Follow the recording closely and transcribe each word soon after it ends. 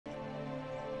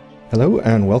Hello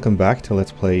and welcome back to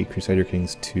Let's Play Crusader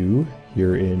Kings 2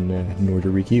 here in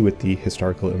Norderriki with the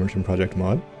Historical Immersion Project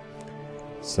mod.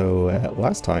 So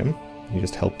last time you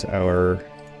just helped our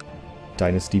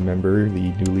dynasty member,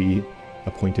 the newly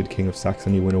appointed King of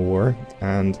Saxony, win a war,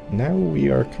 and now we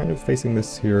are kind of facing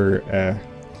this here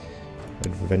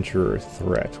adventurer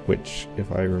threat, which, if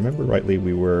I remember rightly,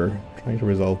 we were trying to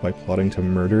resolve by plotting to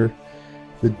murder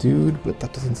the dude, but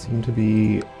that doesn't seem to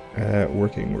be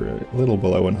working. We're a little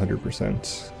below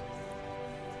 100%.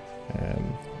 I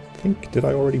think, did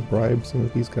I already bribe some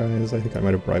of these guys? I think I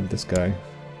might have bribed this guy.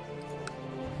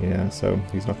 Yeah, so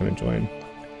he's not going to join.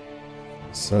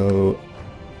 So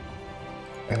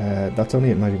that's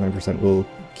only at 99%. We'll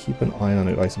keep an eye on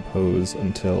it, I suppose,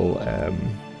 until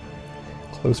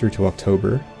closer to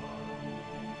October,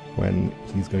 when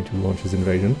he's going to launch his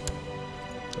invasion.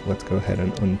 So let's go ahead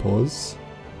and unpause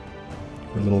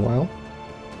for a little while.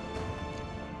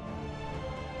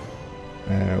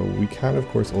 We can, of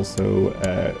course, also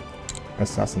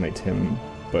assassinate him,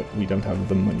 but we don't have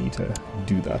the money to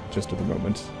do that just at the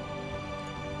moment.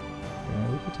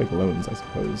 We could take loans, I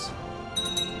suppose.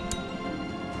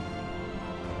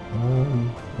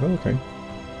 Oh, okay.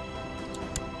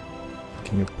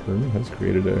 King of Perm has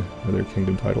created another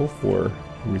kingdom title for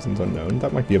reasons unknown.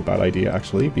 That might be a bad idea,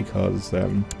 actually, because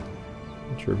I'm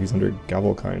not sure if he's under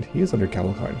Gavelkind. He is under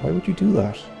Gavelkind. Why would you do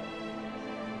that?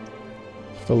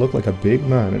 To look like a big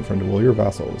man in front of all your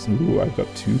vassals. Ooh, I've got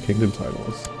 2 kingdom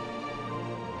titles.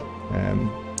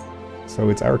 So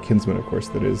it's our kinsman, of course,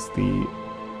 that is the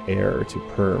heir to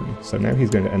Perm. So now he's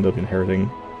going to end up inheriting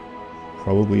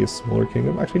probably a smaller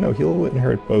kingdom. Actually, no, he'll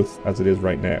inherit both as it is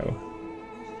right now,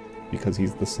 because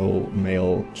he's the sole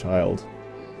male child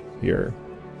here.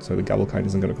 So the Gavelkind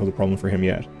isn't going to cause a problem for him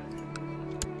yet.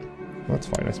 Well, that's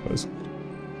fine, I suppose.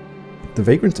 The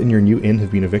vagrants in your new inn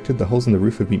have been evicted, the holes in the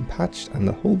roof have been patched, and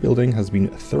the whole building has been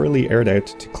thoroughly aired out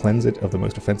to cleanse it of the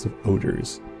most offensive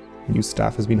odours. New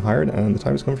staff has been hired, and the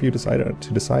time has come for you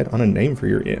to decide on a name for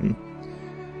your inn.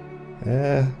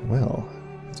 Well,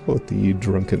 let's go with the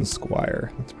Drunken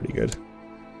Squire. That's pretty good.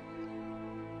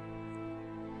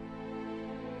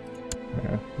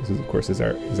 This is, of course, is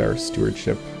our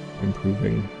stewardship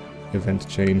improving event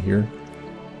chain here.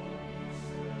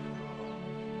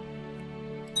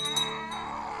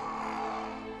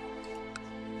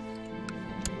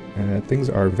 Things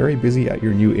are very busy at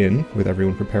your new inn, with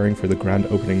everyone preparing for the grand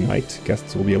opening night.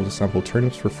 Guests will be able to sample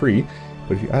turnips for free,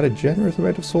 but if you add a generous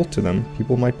amount of salt to them,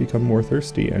 people might become more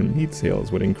thirsty and meat sales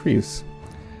would increase.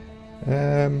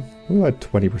 We'll add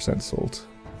 20% salt.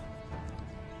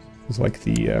 It's like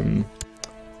the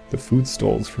food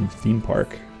stalls from theme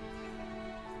park.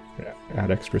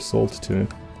 Add extra salt to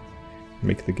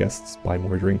make the guests buy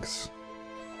more drinks.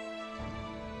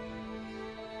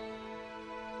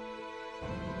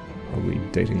 Probably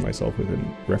dating myself with a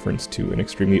reference to an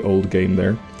extremely old game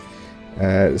there.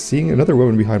 Seeing another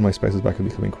woman behind my spouse's back is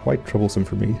becoming quite troublesome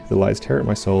for me. The lies tear at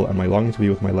my soul, and my longing to be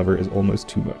with my lover is almost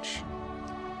too much.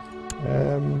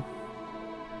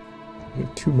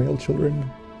 2 male children.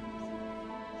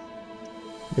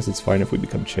 I guess it's fine if we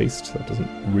become chaste. That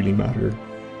doesn't really matter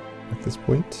at this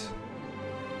point.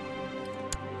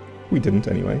 We didn't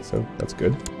anyway, so that's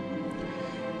good.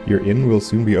 Your inn will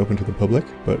soon be open to the public,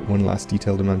 but one last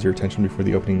detail demands your attention before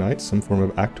the opening night. Some form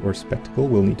of act or spectacle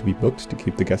will need to be booked to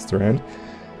keep the guests around.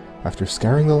 After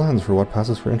scouring the lands for what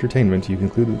passes for entertainment, you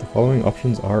conclude that the following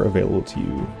options are available to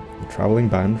you. A travelling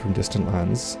band from distant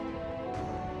lands,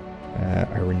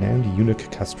 a renowned eunuch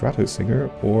castrato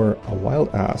singer, or a wild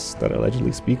ass that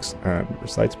allegedly speaks and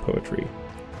recites poetry.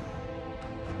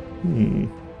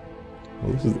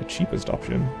 Well, this is the cheapest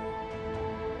option.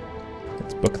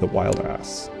 Let's book the wild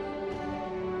ass.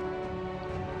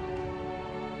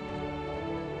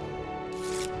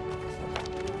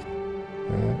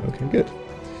 Okay, good.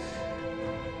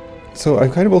 So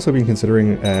I've kind of also been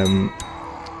considering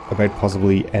about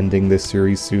possibly ending this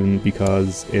series soon,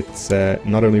 because it's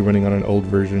not only running on an old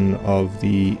version of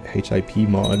the HIP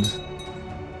mod,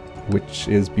 which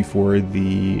is before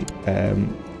the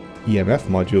EMF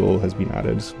module has been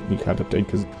added. You can't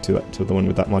update to the one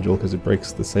with that module because it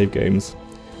breaks the save games.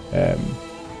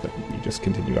 But you just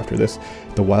continue after this.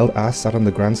 The wild ass sat on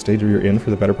the grand stage of your inn for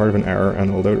the better part of an hour,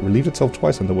 and although it relieved itself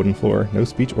twice on the wooden floor, no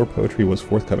speech or poetry was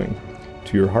forthcoming.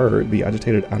 To your horror, the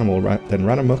agitated animal then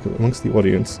ran amok amongst the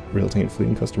audience, resulting in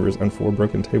fleeing customers and 4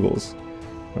 broken tables.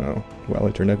 Oh, well,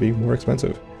 it turned out to be more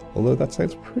expensive. Although that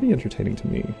sounds pretty entertaining to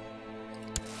me.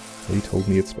 They told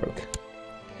me it spoke.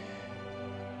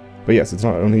 But yes, it's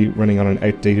not only running on an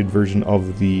outdated version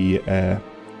of the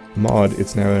mod,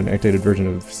 it's now an outdated version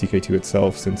of CK2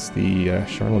 itself, since the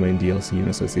Charlemagne DLC and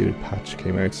associated patch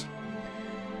came out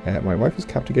My wife was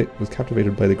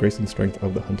captivated by the grace and strength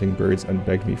of the hunting birds and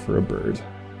begged me for a bird.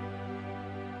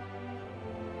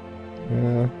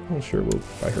 Well, sure, we'll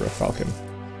buy her a falcon.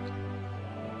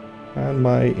 And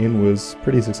my inn was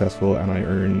pretty successful, and I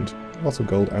earned lots of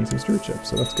gold and some stewardship,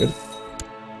 so that's good.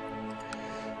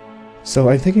 So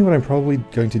I'm thinking what I'm probably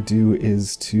going to do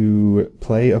is to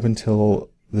play up until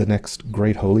the next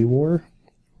Great Holy War,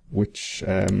 which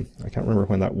I can't remember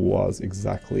when that was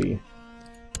exactly,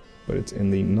 but it's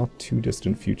in the not too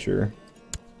distant future.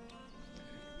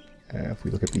 If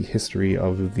we look at the history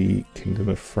of the Kingdom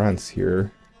of France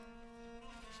here,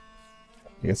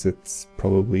 I guess it's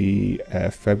probably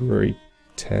February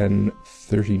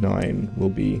 1039 will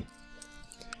be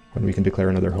when we can declare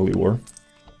another Holy War.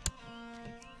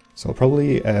 So I'll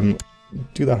probably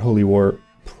do that Holy War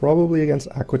probably against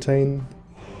Aquitaine,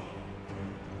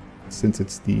 since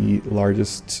it's the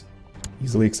largest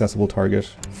easily accessible target.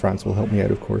 France will help me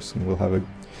out, of course, and we'll have a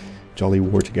jolly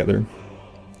war together.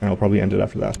 And I'll probably end it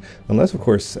after that. Unless, of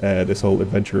course, this whole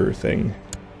adventurer thing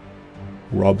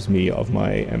robs me of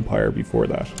my empire before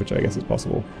that, which I guess is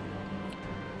possible.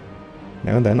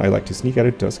 Now and then I like to sneak out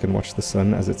at dusk and watch the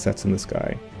sun as it sets in the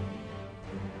sky.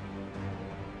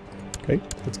 Okay,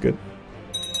 that's good.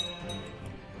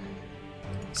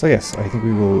 So yes, I think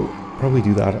we will probably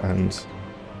do that and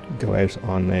go out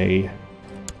on a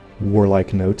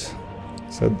warlike note.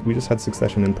 So we just had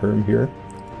succession in Perm here.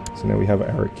 So now we have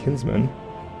our kinsman,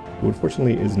 who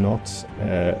unfortunately is not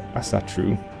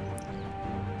Asatru.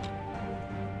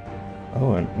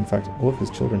 Oh, and in fact, all of his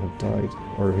children have died,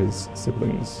 or his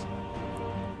siblings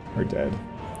are dead.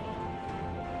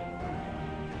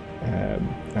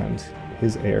 And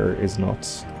his heir is not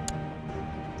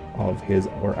of his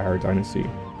or our dynasty.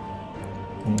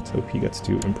 And let's hope he gets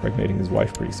to impregnating his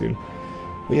wife pretty soon.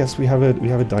 But yes, we have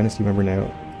a dynasty member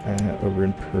now over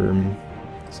in Perm,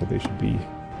 so they should be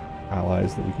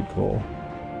allies that we could call.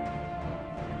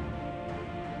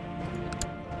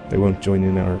 They won't join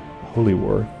in our holy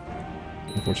war,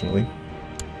 unfortunately.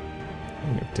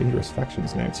 Oh, we have dangerous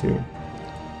factions now too.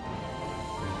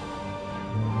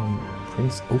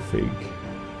 Prince Ophig.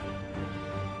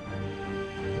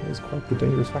 That is quite the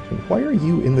dangerous faction. Why are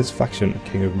you in this faction,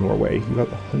 King of Norway? You got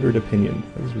 100 opinion.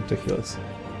 That is ridiculous.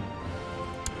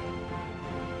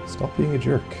 Stop being a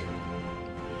jerk.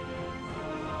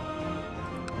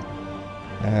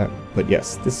 But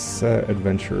yes, this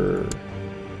adventurer,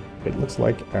 it looks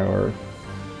like our...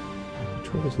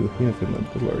 Betrothal to the Queen of Finland,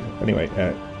 good lord. Anyway,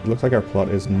 it looks like our plot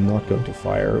is not going to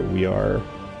fire. We are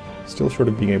still short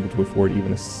of being able to afford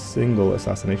even a single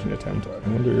assassination attempt. I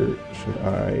wonder, should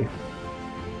I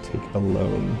take a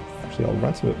loan? Actually, I'll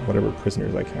ransom whatever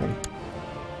prisoners I can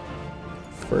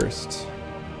first.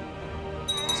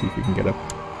 See if we can get up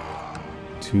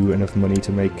to enough money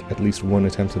to make at least one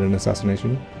attempt at an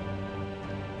assassination.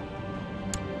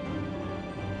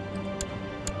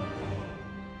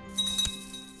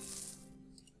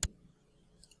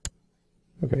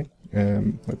 Okay,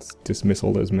 let's dismiss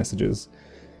all those messages.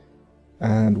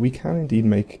 And we can indeed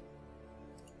make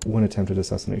one attempt at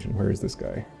assassination. Where is this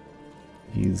guy?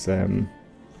 He's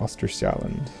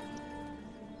Ostersjaland,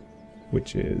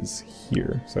 which is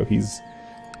here. So he's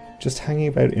just hanging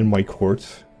about in my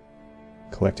court,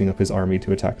 collecting up his army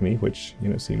to attack me, which, you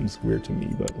know, seems weird to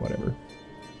me, but whatever.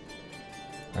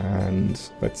 And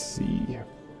let's see.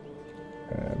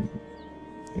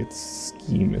 It's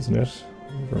Scheme, isn't it?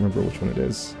 I don't remember which one it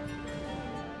is.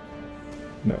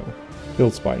 No.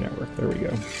 Build Spy Network. There we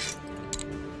go.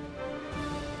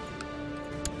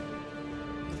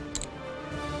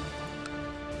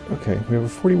 Okay, we have a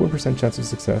 41% chance of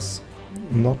success.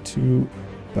 Not too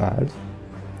bad.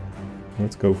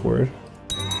 Let's go for it.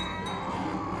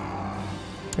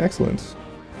 Excellent.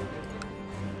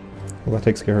 Well, that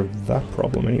takes care of that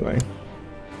problem anyway.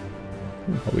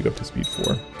 We'll probably go up to speed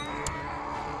 4.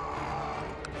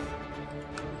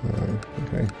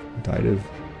 Okay, died of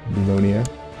pneumonia.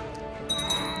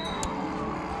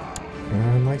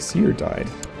 And my seer died.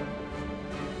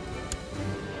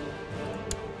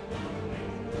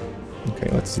 Okay,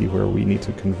 let's see where we need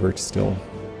to convert still.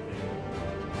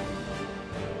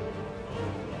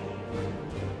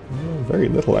 Very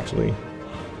little, actually.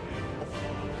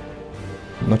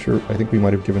 I'm not sure, I think we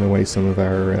might have given away some of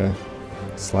our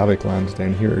Slavic land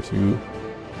down here to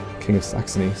King of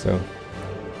Saxony, so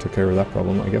took care of that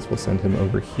problem. I guess we'll send him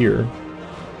over here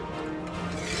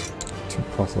to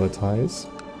proselytize.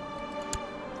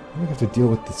 We have to deal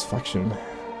with this faction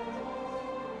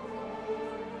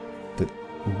that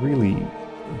really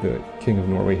the King of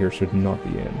Norway here should not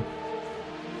be in.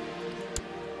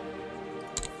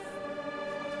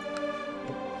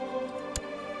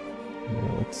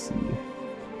 Now, let's see.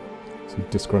 Is he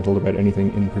disgruntled about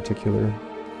anything in particular?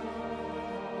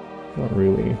 Not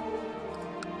really.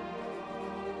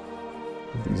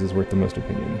 These is worth the most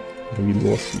opinion. Maybe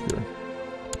law speaker.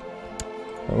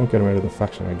 I won't get him out of the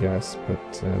faction, I guess,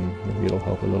 but maybe it'll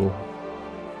help a little.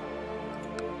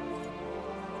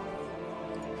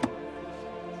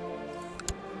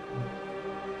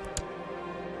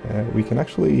 We can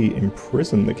actually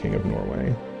imprison the King of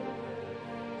Norway.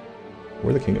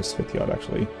 Or the King of Svitjod,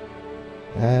 actually.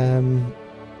 I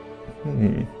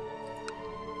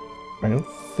don't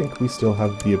think we still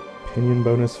have the opinion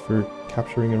bonus for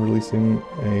capturing and releasing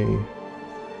a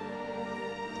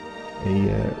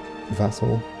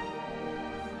vassal.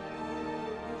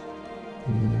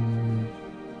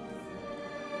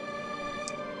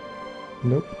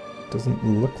 Nope, doesn't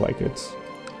look like it.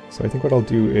 So I think what I'll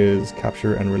do is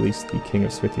capture and release the King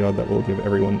of Svitjod. That will give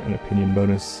everyone an opinion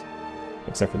bonus,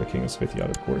 except for the King of Svitjod,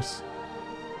 of course.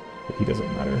 But he doesn't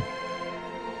matter.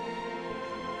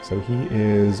 So he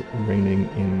is reigning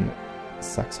in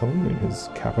Saxholm, in his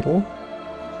capital.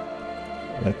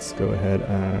 Let's go ahead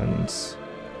and...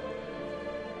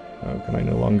 Oh, can I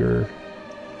no longer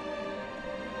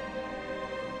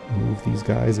move these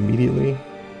guys immediately?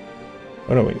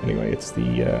 Oh no, wait, anyway, it's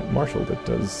the Marshal that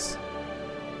does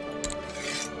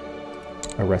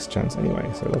a rest chance anyway,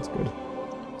 so that's good.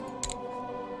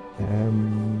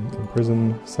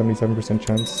 Imprison, 77%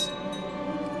 chance.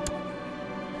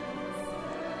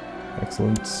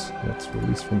 Excellent. Let's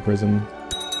release from prison.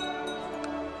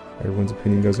 Everyone's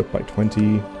opinion goes up by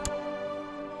 20.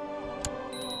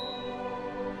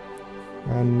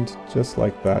 And just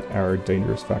like that, our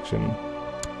dangerous faction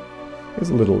is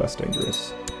a little less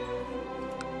dangerous.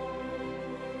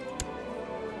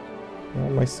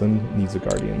 My son needs a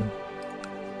guardian.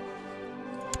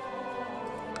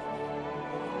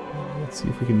 Let's see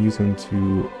if we can use him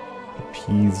to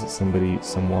appease somebody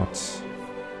somewhat.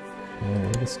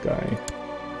 This guy.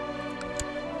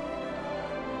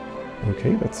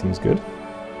 Okay, that seems good.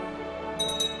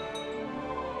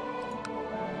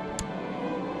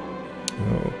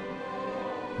 Oh.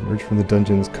 Emerge from the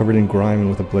dungeons covered in grime and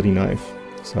with a bloody knife.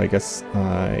 So I guess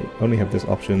I only have this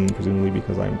option, presumably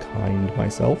because I'm kind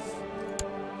myself.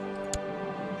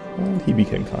 And he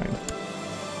became kind.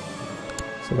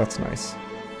 So that's nice.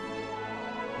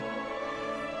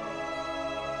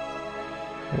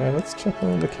 Let's check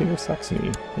on the King of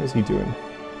Saxony. How's he doing?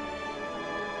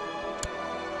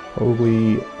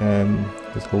 Probably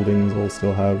his holdings will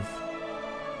still have...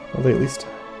 Well, they at least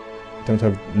don't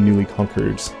have newly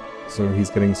conquered, so he's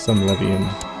getting some levy and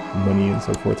money and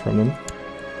so forth from them.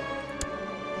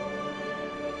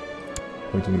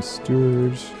 Appoint a new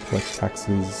steward, collect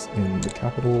taxes in the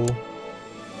capital.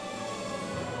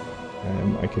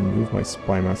 I can move my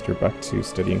spymaster back to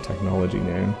studying technology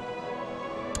now,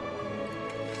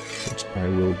 which I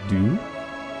will do.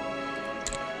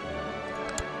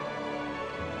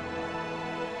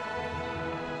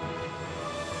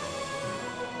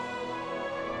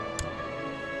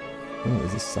 Oh,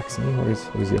 is this Saxony? What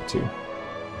is he up to?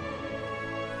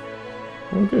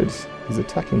 Oh good, he's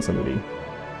attacking somebody.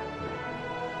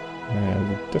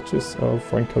 The Duchess of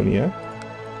Franconia.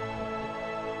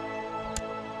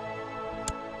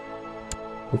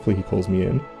 Hopefully he calls me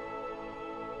in.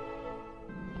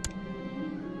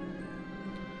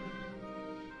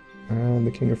 And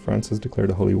the King of France has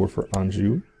declared a holy war for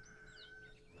Anjou.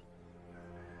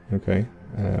 Okay,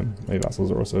 my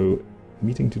vassals are also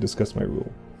meeting to discuss my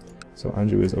rule. So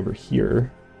Anjou is over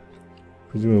here.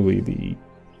 Presumably the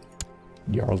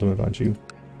Jarldom of Anjou.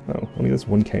 Oh, only this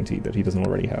one county that he doesn't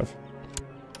already have.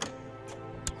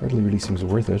 Hardly really seems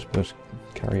worth it, but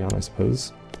carry on, I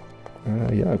suppose.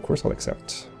 Yeah, of course I'll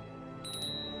accept.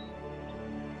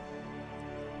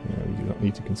 We do not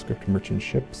need to conscript merchant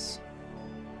ships.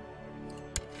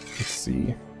 Let's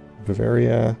see.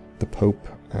 Bavaria, the Pope,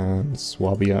 and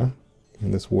Swabia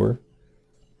in this war.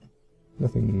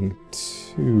 Nothing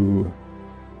too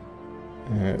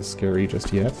scary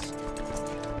just yet.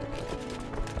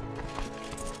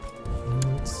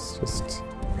 Let's just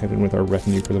head in with our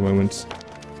retinue for the moment.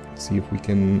 See if we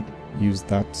can use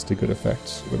that to good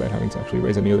effect without having to actually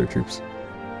raise any other troops.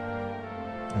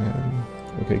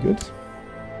 Okay, good.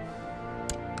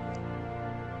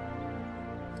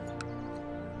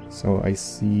 So I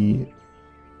see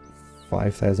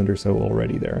 5,000 or so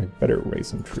already there. I better raise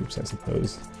some troops, I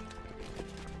suppose.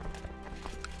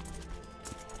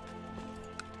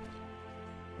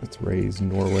 Let's raise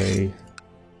Norway.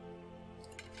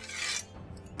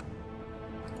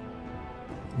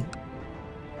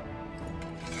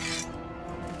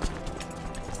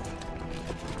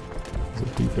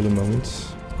 For the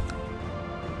moment.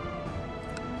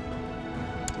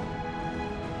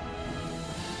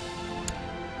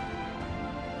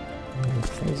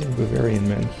 1,000 Bavarian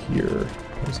men here.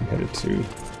 Where's he headed to?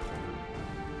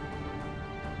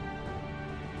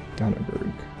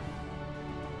 Danneberg.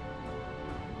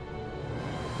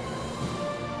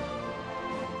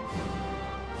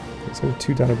 So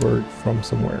to Danneberg from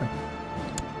somewhere.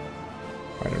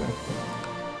 I don't know.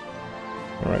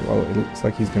 Alright, well, it looks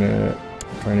like he's gonna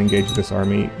try and engage this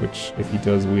army, which, if he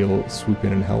does, we'll swoop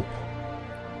in and help.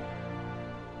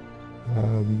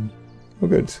 Oh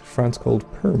good, France called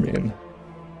Permin.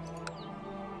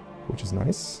 Which is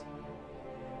nice.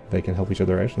 They can help each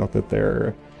other out, not that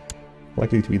they're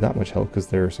likely to be that much help because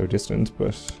they're so distant, but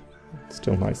it's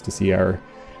still nice to see our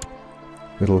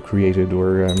little created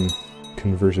or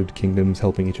converted kingdoms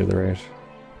helping each other out.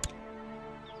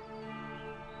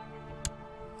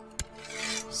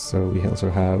 So we also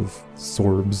have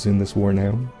Sorbs in this war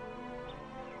now.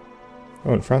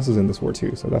 Oh, and France is in this war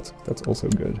too, so that's also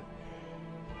good.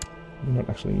 We don't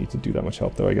actually need to do that much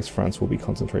help, though. I guess France will be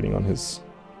concentrating on his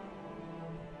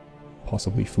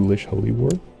possibly foolish holy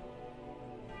war.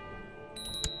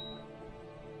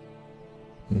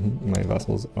 My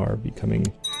vassals are becoming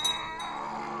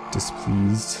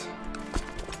displeased.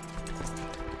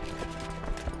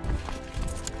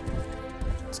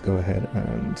 Let's go ahead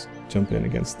and jump in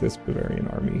against this Bavarian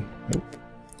army. Nope.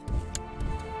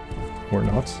 Or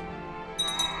not.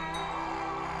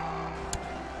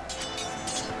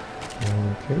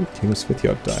 Okay, King of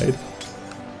Svitjod died.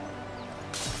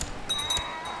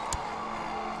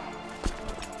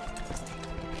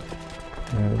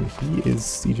 He is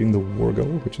sieging the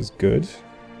Wargo, which is good.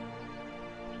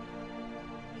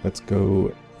 Let's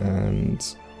go and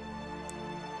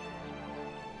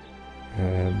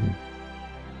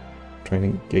try and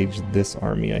engage this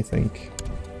army, I think.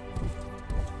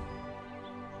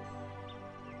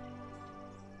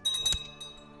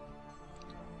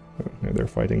 Oh, no, they're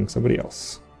fighting somebody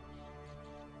else,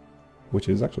 which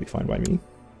is actually fine by me.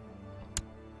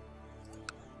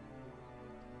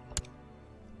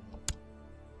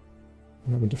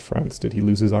 What happened to France? Did he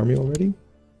lose his army already?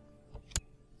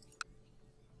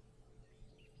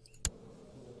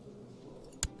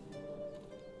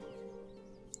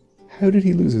 How did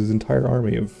he lose his entire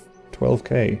army of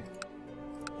 12k?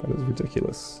 That is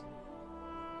ridiculous.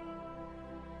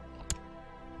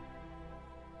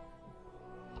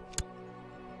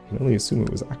 I can only assume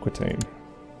it was Aquitaine.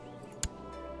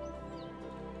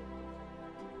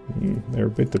 They're a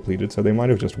bit depleted, so they might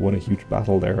have just won a huge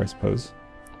battle there, I suppose.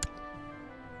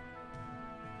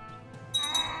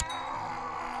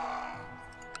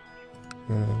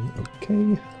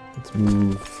 Okay, let's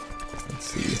move. Let's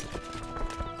see.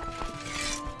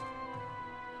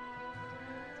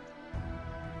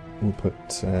 We'll put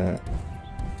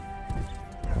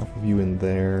half of you in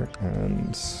there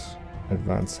and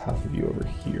advance half of you over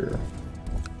here.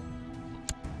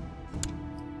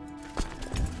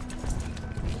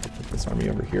 Put this army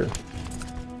over here.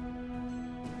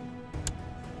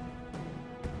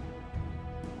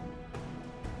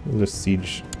 We'll just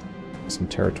siege some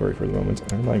territory for the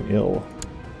moment, and I'm ill.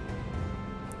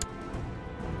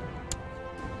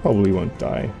 Probably won't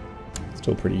die.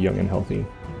 Still pretty young and healthy.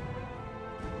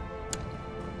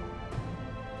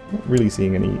 Not really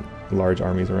seeing any large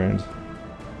armies around.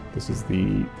 This is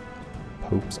the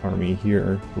Pope's army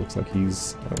here. Looks like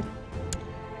he's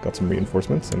got some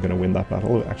reinforcements. I'm going to win that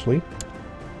battle, actually.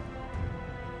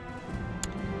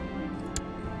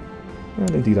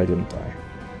 And indeed I didn't die.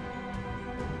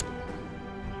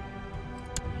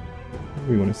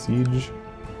 We want to siege.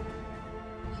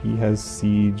 He has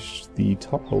sieged the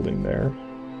top holding there.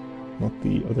 Not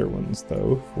the other ones,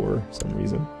 though, for some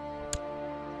reason.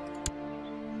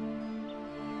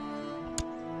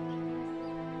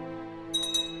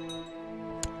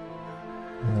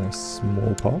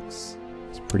 Smallpox.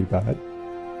 It's pretty bad.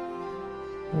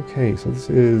 Okay, so this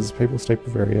is Papal State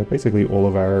Bavaria. Basically all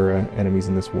of our enemies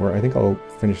in this war. I think I'll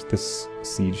finish this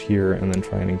siege here and then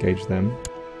try and engage them.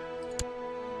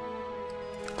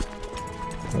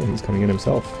 Oh, he's coming in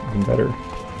himself. Even better.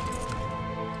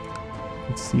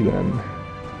 Let's see then.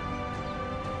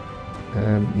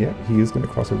 Yeah, he is going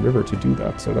to cross a river to do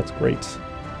that, so that's great.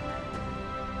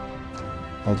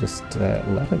 I'll just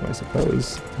let him, I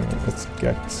suppose. Let's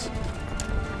get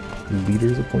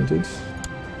leaders appointed.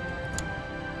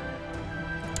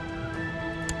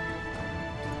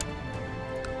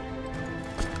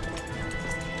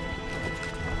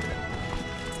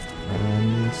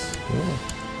 And yeah,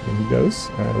 in he goes.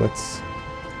 Let's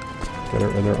get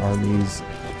our other armies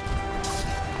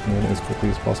in as quickly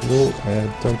as possible.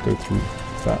 Don't go through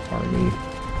that army.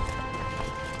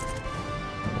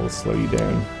 I'll slow you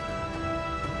down.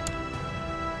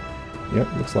 Yep,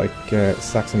 looks like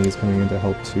Saxony is coming in to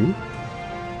help too.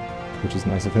 which is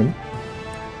nice of him.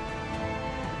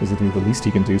 Is I think the least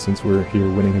he can do since we're here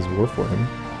winning his war for him.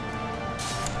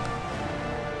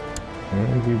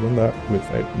 And we won that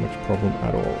without much problem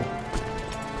at all.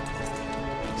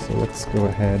 So let's go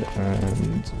ahead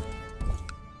and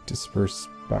disperse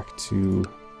back to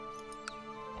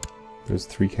those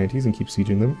 3 counties and keep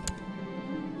sieging them.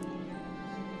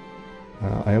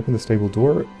 I opened the stable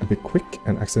door a bit quick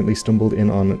and accidentally stumbled in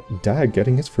on Dag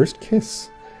getting his first kiss.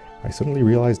 I suddenly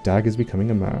realized Dag is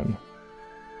becoming a man.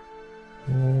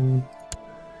 Oh,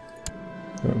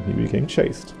 he became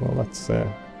chaste. Well, that's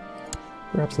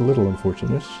perhaps a little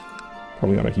unfortunate.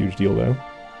 Probably not a huge deal though.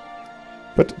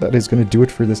 But that is going to do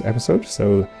it for this episode,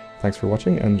 so thanks for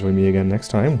watching and join me again next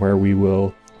time where we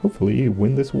will hopefully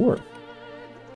win this war.